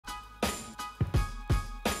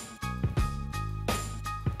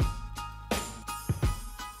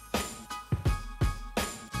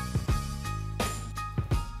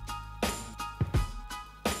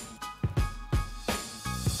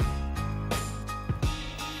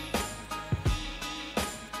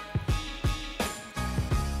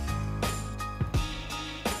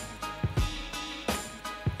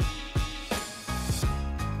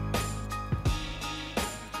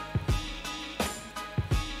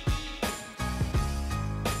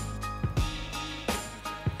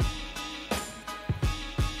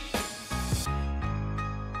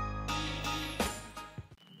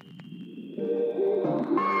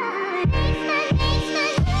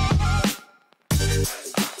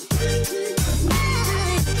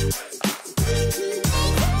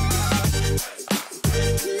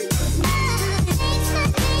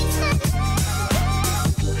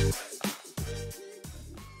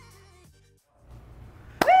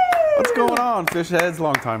What's going on, fish heads?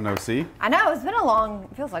 Long time no see. I know, it's been a long,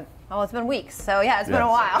 it feels like, oh, it's been weeks. So yeah, it's been a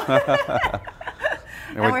while.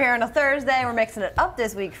 And we're here on a Thursday. We're mixing it up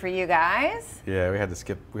this week for you guys. Yeah, we had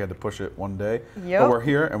to push it one day. Yep. But we're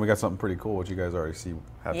here and we got something pretty cool, which you guys already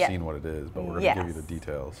have seen what it is, but we're going to give you the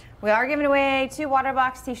details. We are giving away 2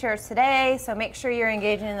 Waterbox t-shirts today, so make sure you're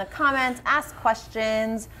engaging in the comments, ask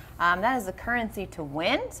questions. That is the currency to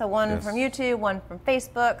win. So one from YouTube, one from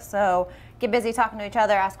Facebook. So get busy talking to each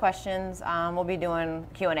other, ask questions. We'll be doing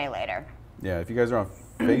Q&A later. Yeah, if you guys are on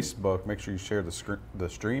Facebook, make sure you share the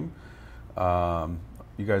stream.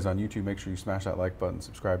 You guys on YouTube, make sure you smash that like button,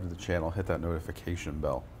 subscribe to the channel, hit that notification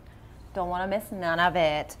bell. Don't want to miss none of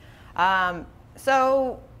it.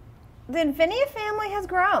 So the INFINIA family has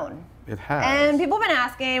grown. It has. And people have been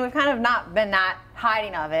asking, we've kind of not been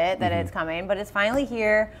hiding of it, that it's coming, but it's finally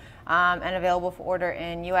here and available for order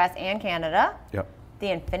in US and Canada. Yep. The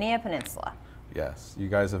INFINIA Peninsula. Yes, you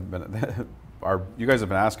guys have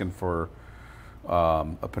been asking for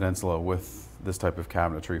a peninsula with this type of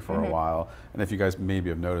cabinetry for a while, and if you guys maybe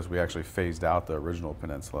have noticed, we actually phased out the original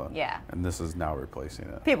peninsula. Yeah. And this is now replacing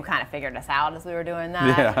it. People kind of figured us out as we were doing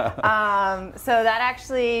that. Yeah. So that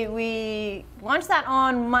actually, we launched that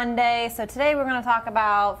on Monday. So today we're going to talk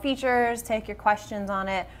about features, take your questions on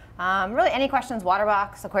it. Really any questions,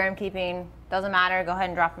 Waterbox, aquarium keeping, doesn't matter. Go ahead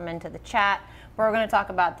and drop them into the chat. But we're going to talk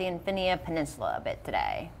about the INFINIA Peninsula a bit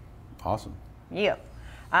today. Awesome. Yeah.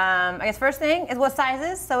 I guess first thing is what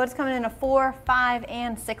sizes. So it's coming in a 4, 5,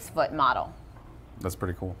 and 6 foot model. That's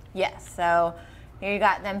pretty cool. Yes. So here you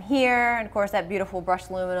got them here, and of course that beautiful brushed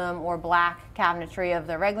aluminum or black cabinetry of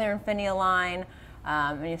the regular INFINIA line.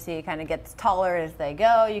 And you see it kind of gets taller as they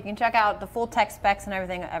go. You can check out the full tech specs and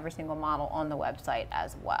everything, every single model on the website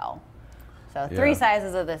as well. So 3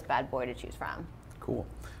 sizes of this bad boy to choose from. Cool.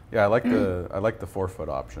 Yeah, I like the 4 foot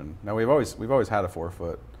option. Now we've always had a 4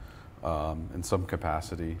 foot. In some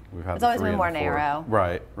capacity. It's always been more narrow.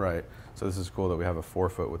 Right, right. So this is cool that we have a 4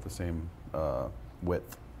 foot with the same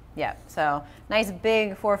width. Yeah, so nice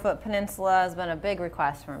big 4 foot peninsula has been a big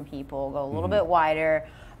request from people. Go a little bit wider.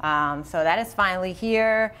 So that is finally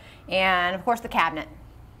here. And of course the cabinet.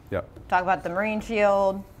 Yep. Talk about the Marine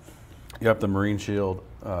Shield. Yep, the Marine Shield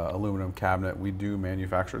aluminum cabinet. We do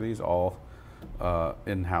manufacture these all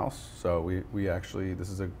in-house. So we actually, this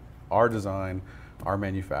is our design, our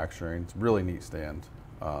manufacturing. It's a really neat stand.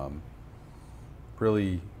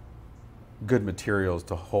 Really good materials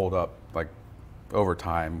to hold up like over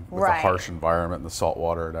time with the harsh environment and the salt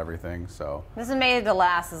water and everything. So this is made to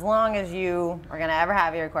last as long as you are gonna ever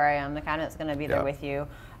have your aquarium. The cabinet's gonna be there with you.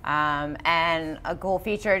 And a cool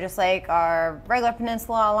feature, just like our regular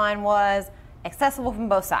Peninsula line was, accessible from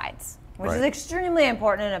both sides, which is extremely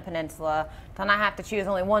important in a peninsula, to not have to choose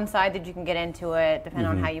only one side that you can get into it, depending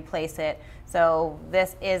on how you place it. So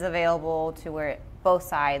this is available to where both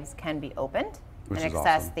sides can be opened and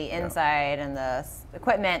access the inside and the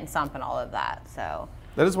equipment and sump and all of that. So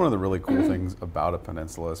that is one of the really cool things about a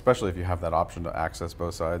peninsula, especially if you have that option to access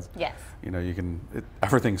both sides. Yes. You know, you can,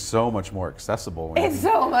 everything's so much more accessible. It's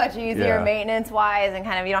so much easier maintenance-wise, and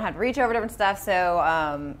kind of you don't have to reach over different stuff.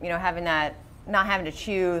 So, you know, having that, not having to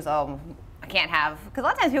choose, I can't have, because a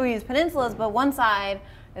lot of times people use peninsulas, but one side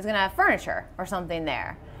is going to have furniture or something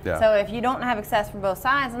there. Yeah. So if you don't have access from both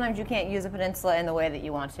sides, sometimes you can't use a peninsula in the way that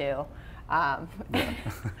you want to. We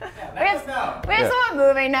have someone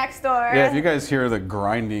moving next door. Yeah, if you guys hear the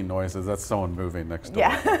grinding noises, that's someone moving next door.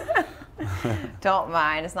 Yeah. Don't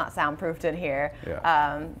mind, it's not soundproofed in here.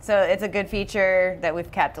 Yeah. So it's a good feature that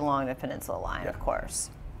we've kept along the Peninsula line, of course.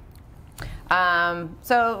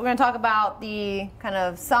 So we're going to talk about the kind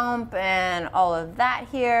of sump and all of that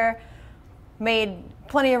here. Made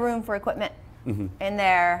plenty of room for equipment in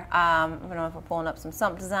there. I don't know if we're pulling up some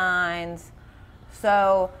sump designs.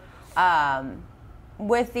 So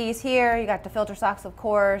with these here, you got the filter socks, of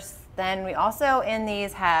course. Then we also in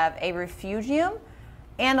these have a refugium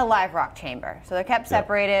and a live rock chamber. So they're kept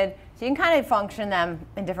separated. So you can kind of function them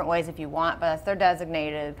in different ways if you want, but that's their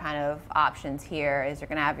designated kind of options here. Is you're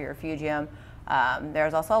going to have your refugium.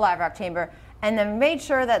 There's also a live rock chamber. And then made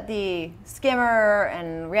sure that the skimmer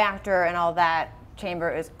and reactor and all that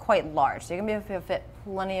chamber is quite large. So you're going to be able to fit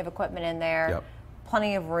plenty of equipment in there,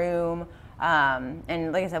 plenty of room.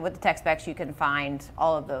 And like I said, with the tech specs, you can find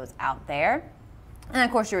all of those out there. And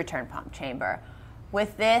of course, your return pump chamber.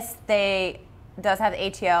 With this, does have the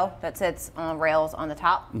ATO that sits on rails on the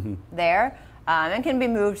top there, and can be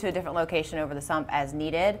moved to a different location over the sump as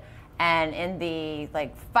needed. And in the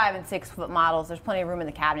 5 and 6 foot models, there's plenty of room in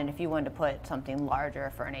the cabinet if you wanted to put something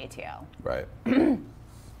larger for an ATO. Right.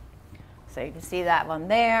 So you can see that one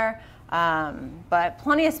there. But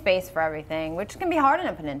plenty of space for everything, which can be hard in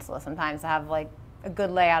a peninsula sometimes to have like a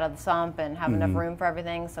good layout of the sump and have enough room for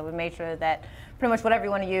everything. So we made sure that pretty much whatever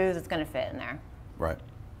you want to use, it's going to fit in there. Right.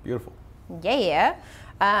 Beautiful. Yeah.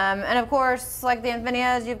 And of course, like the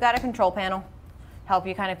Infinias, you've got a control panel. Help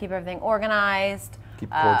you kind of keep everything organized.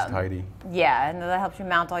 Keep cords tidy. Yeah, and that helps you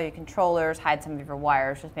mount all your controllers, hide some of your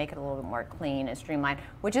wires, just make it a little bit more clean and streamlined,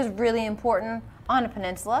 which is really important on a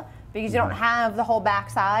peninsula because you don't have the whole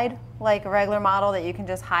backside like a regular model that you can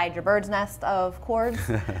just hide your bird's nest of cords.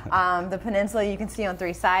 The peninsula you can see on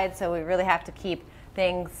 3 sides, so we really have to keep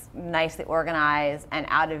things nicely organized and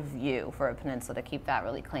out of view for a peninsula to keep that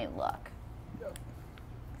really clean look. Yep.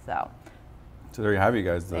 So there you have you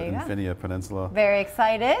guys, the INFINIA Peninsula. Very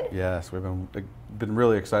excited. Yes, we've been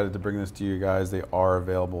really excited to bring this to you guys. They are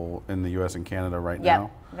available in the U.S. and Canada right now.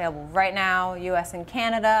 Available right now, U.S. and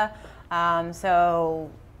Canada. So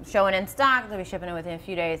showing in stock, they'll be shipping it within a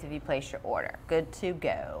few days if you place your order. Good to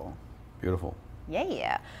go. Beautiful.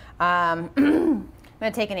 Yeah. I'm going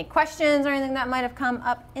to take any questions or anything that might have come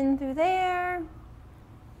up in through there.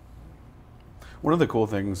 One of the cool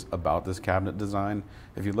things about this cabinet design,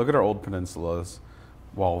 if you look at our old peninsulas,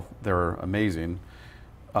 while they're amazing,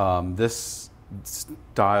 this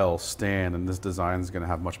style stand and this design is going to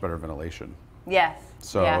have much better ventilation. Yes.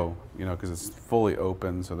 So, you know, because it's fully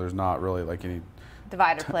open, so there's not really like any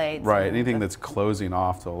divider plates. Right, anything that's closing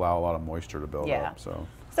off to allow a lot of moisture to build up. So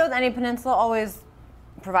with any peninsula, always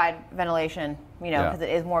provide ventilation, you know, because it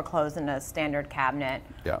is more closed than a standard cabinet.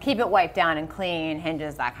 Keep it wiped down and clean,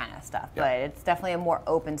 hinges, that kind of stuff. But it's definitely a more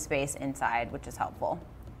open space inside, which is helpful.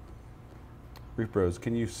 Reef Bros,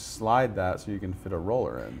 can you slide that so you can fit a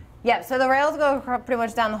roller in? Yeah, so the rails go pretty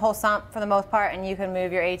much down the whole sump for the most part, and you can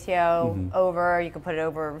move your ATO over, you can put it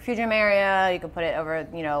over a refugium area, you can put it over,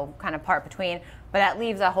 you know, kind of part between, but that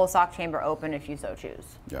leaves that whole sock chamber open if you so choose.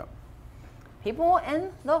 Yeah. People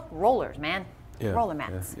in the rollers, man. Yeah, roller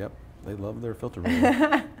mats. Yep, they love their filter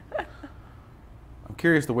roller. I'm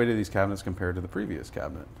curious the weight of these cabinets compared to the previous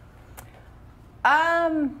cabinet.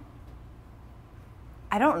 I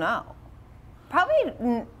don't know.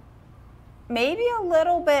 Probably maybe a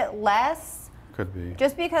little bit less. Could be.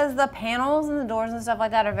 Just because the panels and the doors and stuff like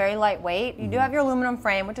that are very lightweight. You do have your aluminum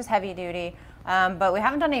frame, which is heavy duty, but we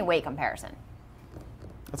haven't done any weight comparison.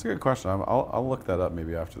 That's a good question. I'll look that up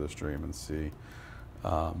maybe after the stream and see.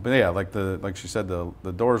 But yeah, like she said,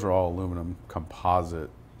 the doors are all aluminum composite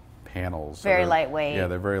panels. So very lightweight. Yeah,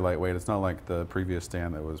 they're very lightweight. It's not like the previous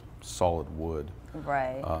stand that was solid wood.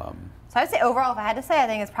 Right. So I'd say overall, if I had to say, I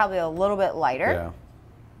think it's probably a little bit lighter. Yeah,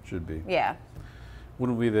 should be. Yeah.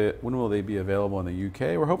 When will they be available in the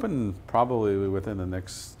UK? We're hoping probably within the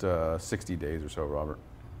next 60 days or so, Robert.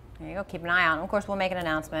 There you go. Keep an eye out. And of course, we'll make an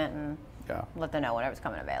announcement and let them know whenever it's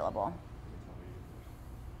coming available.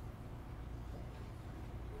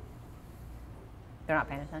 They're not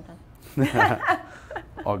paying attention.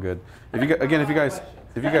 All good. If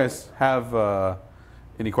you guys have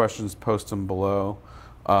any questions, post them below.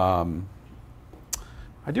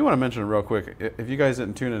 I do want to mention real quick, if you guys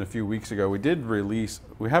didn't tune in a few weeks ago, we have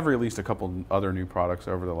released a couple other new products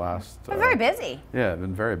over the last... We're very busy. Yeah,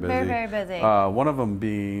 been very busy. Very, very busy. One of them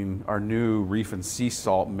being our new Reef and Sea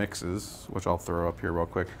Salt mixes, which I'll throw up here real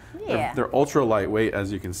quick. Yeah. They're ultra lightweight,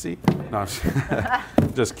 as you can see. No,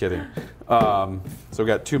 just kidding. So we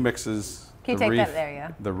got 2 mixes. Can you take that there,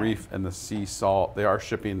 yeah? The Reef and the Sea Salt. They are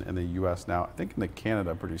shipping in the U.S. now. I think in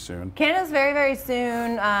Canada pretty soon. Canada's very, very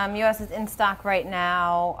soon. U.S. is in stock right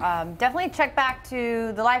now. Definitely check back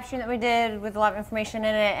to the live stream that we did with a lot of information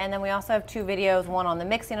in it. And then we also have 2 videos, one on the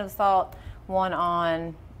mixing of the salt, one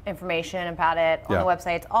on information about it on the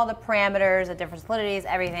websites, all the parameters, the different salinities,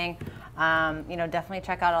 everything. You know, definitely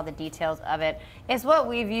check out all the details of it. It's what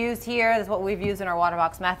we've used here. It's what we've used in our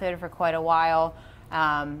Waterbox method for quite a while.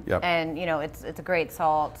 And you know, it's a great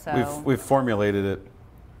salt. So we've formulated it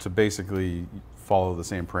to basically follow the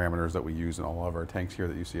same parameters that we use in all of our tanks here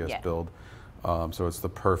that you see us build. So it's the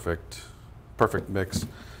perfect mix.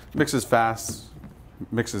 Mixes fast,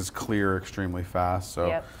 mixes clear extremely fast.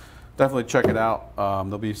 So definitely check it out.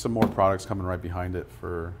 There'll be some more products coming right behind it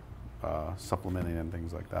for supplementing and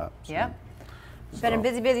things like that. So, it's been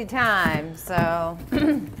a busy time. So all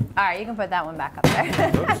right, you can put that one back up there.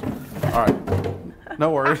 Oops. All right.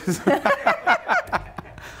 No worries. Put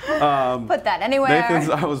that anywhere. Nathan's,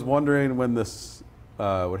 I was wondering when this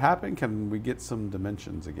would happen. Can we get some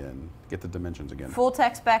dimensions again? Get the dimensions again. Full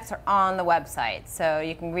tech specs are on the website, so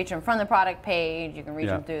you can reach them from the product page. You can reach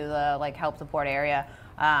them through the help support area.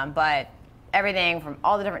 But everything from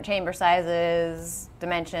all the different chamber sizes,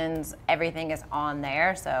 dimensions, everything is on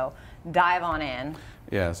there. So dive on in.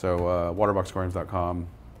 Yeah. So waterboxaquariums.com.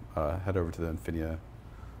 head over to the INFINIA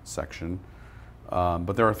section.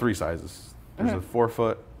 But there are 3 sizes. There's a 4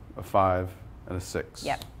 foot, a 5, and a 6.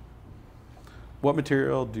 Yep. What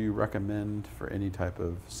material do you recommend for any type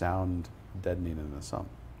of sound deadening in the sump?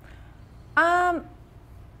 I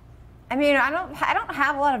mean, I don't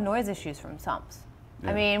have a lot of noise issues from sumps. Yeah.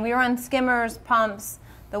 I mean, we run skimmers, pumps.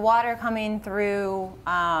 The water coming through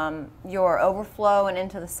your overflow and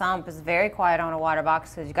into the sump is very quiet on a water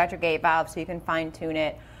box because you got your gate valve, so you can fine tune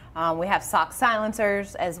it. We have SOX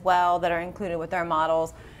silencers as well that are included with our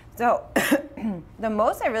models. So the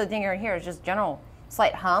most I really think you're gonna hear is just general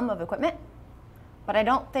slight hum of equipment. But I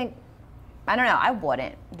don't know, I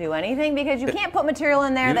wouldn't do anything because you can't put material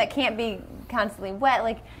in there that can't be constantly wet.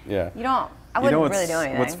 Like, I wouldn't really do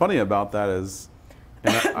anything. What's funny about that is,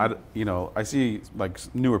 and I see like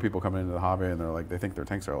newer people coming into the hobby and they're like, they think their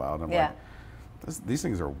tanks are loud. And I'm like, these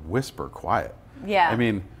things are whisper quiet. Yeah. I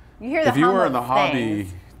mean, you hear the if you hum were of in the hobby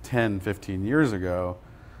things. 10, 15 years ago,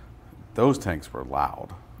 those tanks were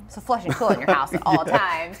loud. So flush and cool in your house at all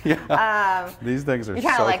times. These things are so quiet. You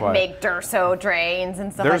kind of like make Durso drains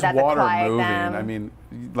and stuff there's like that water to quiet moving. them. I mean,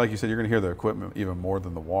 like you said, you're going to hear the equipment even more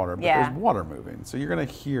than the water, but there's water moving. So you're going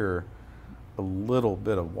to hear a little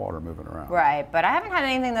bit of water moving around. Right, but I haven't had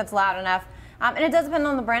anything that's loud enough. And it does depend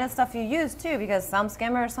on the brand of stuff you use too, because some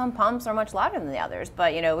skimmers, some pumps are much louder than the others.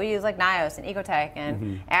 But we use like Nios and Ecotech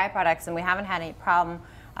and AI products, and we haven't had any problem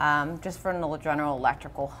just for a general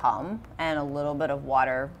electrical hum and a little bit of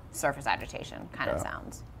water surface agitation kind of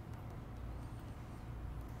sounds.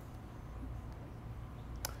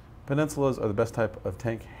 Peninsulas are the best type of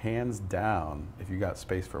tank, hands down, if you got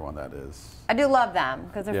space for one, that is. I do love them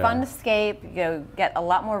because they're fun to scape. You get a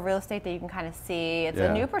lot more real estate that you can kind of see. It's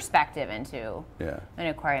a new perspective into an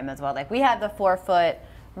aquarium as well. Like we have the 4 foot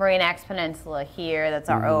Marine X Peninsula here. That's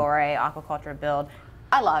our ORA aquaculture build.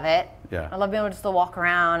 I love it. Yeah. I love being able just to walk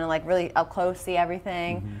around and like really up close see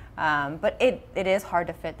everything. But it is hard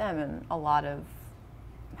to fit them in a lot of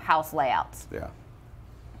house layouts. Yeah,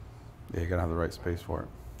 you gotta have the right space for it.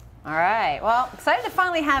 All right. Well, excited to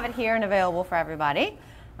finally have it here and available for everybody.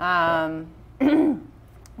 Go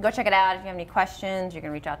check it out. If you have any questions, you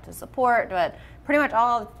can reach out to support. But pretty much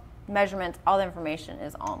all measurements, all the information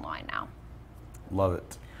is online now. Love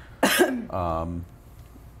it.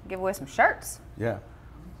 Give away some shirts. Yeah.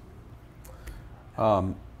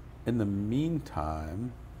 In the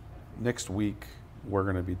meantime, next week we're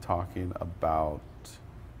going to be talking about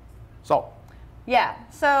salt. Yeah.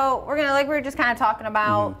 So we're gonna, like we were just kind of talking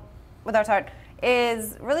about with our salt,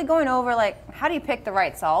 is really going over like how do you pick the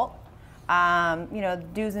right salt.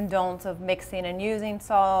 Do's and don'ts of mixing and using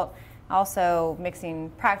salt, also mixing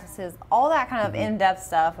practices, all that kind of in-depth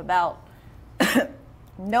stuff about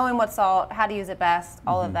knowing what salt, how to use it best,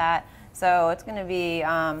 all of that. So it's going to be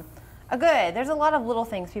there's a lot of little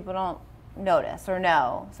things people don't notice or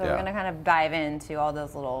know. So we're going to kind of dive into all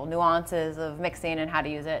those little nuances of mixing and how to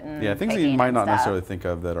use it. And things that you might not necessarily think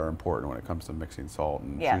of that are important when it comes to mixing salt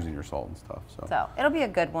and choosing your salt and stuff. So it'll be a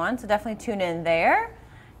good one. So definitely tune in there.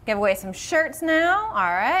 Give away some shirts now.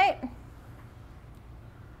 All right.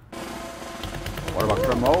 Waterbox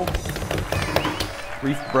promo.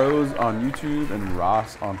 Reef Bros on YouTube and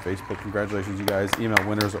Ross on Facebook. Congratulations, you guys. Email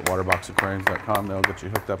winners at waterboxaquariums.com. They'll get you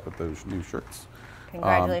hooked up with those new shirts.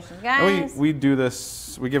 Congratulations, guys. We do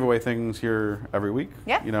this, we give away things here every week.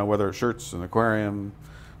 Yeah. Whether it's shirts, an aquarium,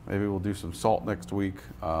 maybe we'll do some salt next week.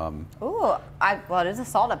 Well, it is a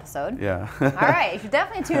salt episode. Yeah. All right, you should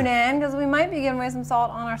definitely tune in because we might be giving away some salt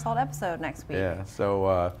on our salt episode next week. Yeah,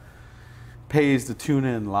 so pays to tune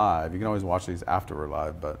in live. You can always watch these after we're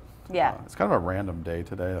live, but it's kind of a random day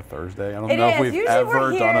today, a Thursday. I don't know if we've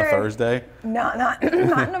ever done a Thursday. Not in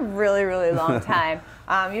a really, really long time.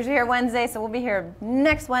 Usually here Wednesday, so we'll be here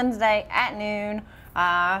next Wednesday at noon.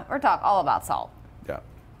 We're talking all about salt. Yeah.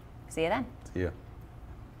 See you then. See ya.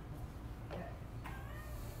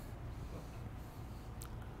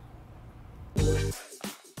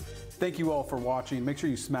 Thank you all for watching. Make sure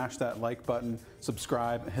you smash that like button,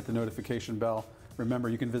 subscribe, and hit the notification bell. Remember,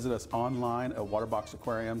 you can visit us online at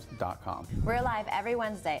waterboxaquariums.com. We're live every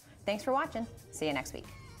Wednesday. Thanks for watching. See you next week.